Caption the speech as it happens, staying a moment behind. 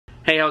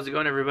Hey, how's it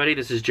going, everybody?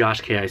 This is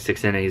Josh,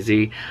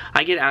 KI6NAZ.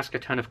 I get asked a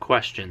ton of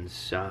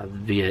questions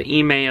via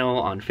email,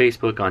 on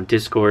Facebook, on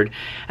Discord,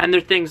 and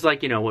they're things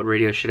like, what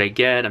radio should I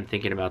get? I'm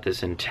thinking about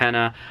this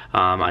antenna.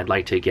 I'd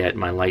like to get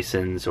my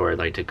license, or I'd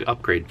like to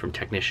upgrade from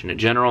technician to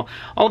general.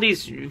 All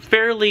these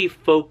fairly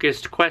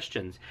focused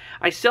questions.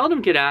 I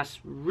seldom get asked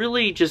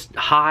really just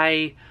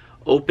high,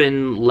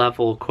 open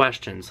level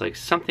questions, like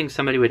something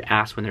somebody would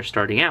ask when they're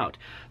starting out.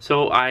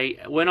 So I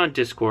went on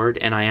Discord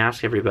and I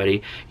asked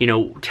everybody,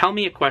 tell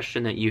me a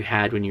question that you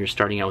had when you were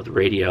starting out with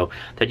radio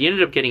that you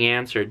ended up getting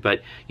answered,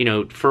 but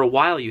for a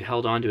while you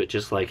held on to it,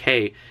 just like,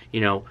 hey,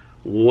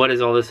 what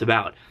is all this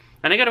about?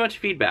 And I got a bunch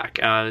of feedback.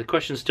 The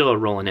questions still are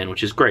rolling in,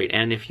 which is great.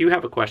 And if you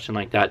have a question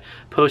like that,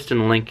 post in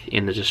the link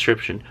in the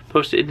description,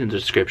 post it in the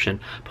description,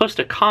 post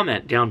a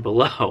comment down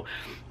below,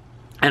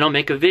 and I'll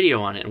make a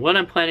video on it. And what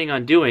I'm planning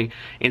on doing,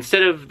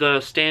 instead of the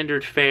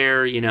standard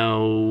fare,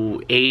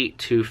 8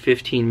 to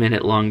 15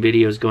 minute long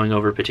videos going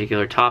over a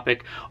particular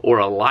topic, or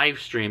a live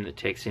stream that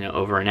takes,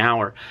 over an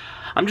hour,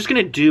 I'm just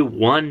gonna do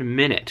 1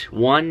 minute,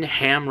 one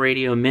ham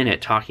radio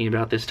minute talking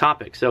about this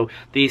topic. So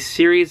these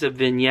series of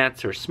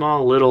vignettes or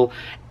small little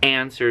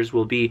answers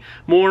will be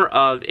more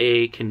of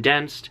a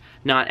condensed,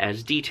 not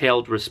as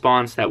detailed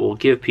response that will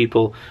give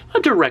people a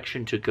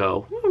direction to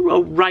go,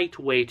 a right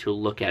way to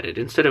look at it,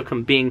 instead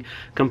of being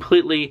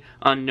completely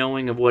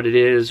unknowing of what it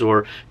is,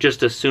 or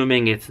just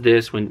assuming it's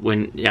this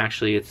when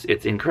actually it's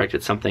incorrect,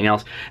 it's something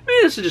else. Maybe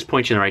this will just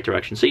point you in the right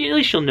direction, so at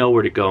least you'll know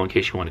where to go in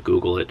case you want to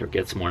Google it or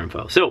get some more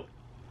info. So,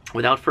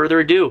 without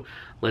further ado,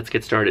 let's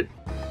get started.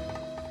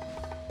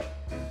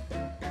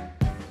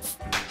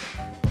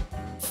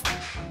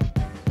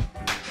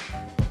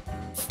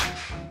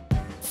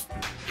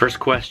 First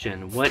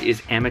question, what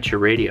is amateur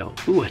radio?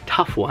 Ooh, a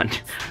tough one.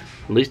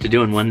 At least to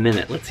do in 1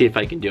 minute. Let's see if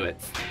I can do it.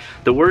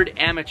 The word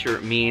amateur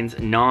means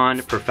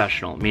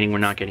non-professional, meaning we're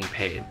not getting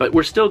paid. But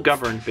we're still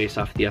governed based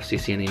off the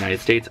FCC in the United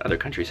States. Other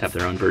countries have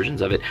their own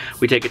versions of it.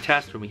 We take a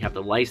test when we have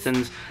the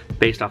license.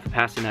 Based off of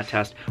passing that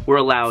test, we're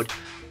allowed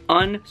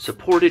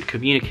unsupported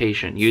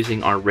communication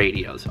using our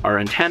radios. Our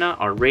antenna,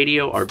 our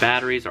radio, our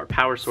batteries, our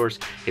power source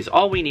is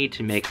all we need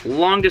to make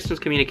long-distance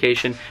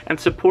communication and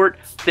support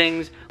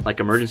things like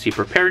emergency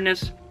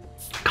preparedness,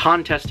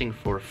 contesting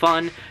for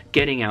fun,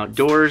 getting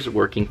outdoors,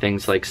 working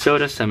things like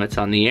soda, summits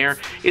on the air.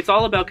 It's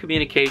all about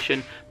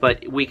communication,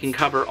 but we can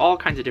cover all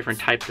kinds of different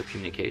types of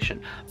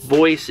communication.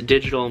 Voice,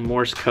 digital,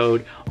 Morse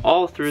code,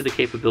 all through the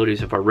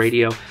capabilities of our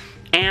radio.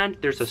 And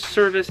there's a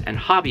service and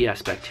hobby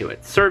aspect to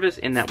it. Service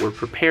in that we're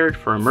prepared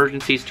for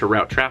emergencies to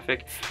route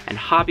traffic, and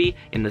hobby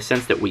in the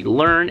sense that we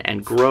learn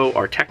and grow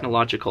our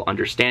technological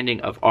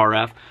understanding of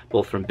RF,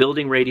 both from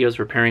building radios,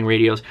 repairing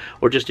radios,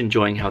 or just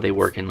enjoying how they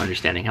work and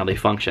understanding how they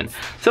function.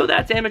 So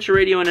that's amateur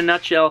radio in a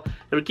nutshell.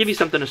 It'll give you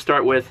something to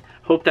start with.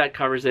 Hope that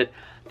covers it.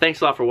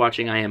 Thanks a lot for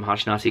watching. I am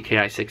Hashnasi,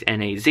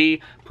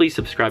 KI6NAZ. Please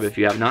subscribe if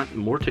you have not.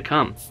 More to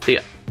come. See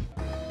ya.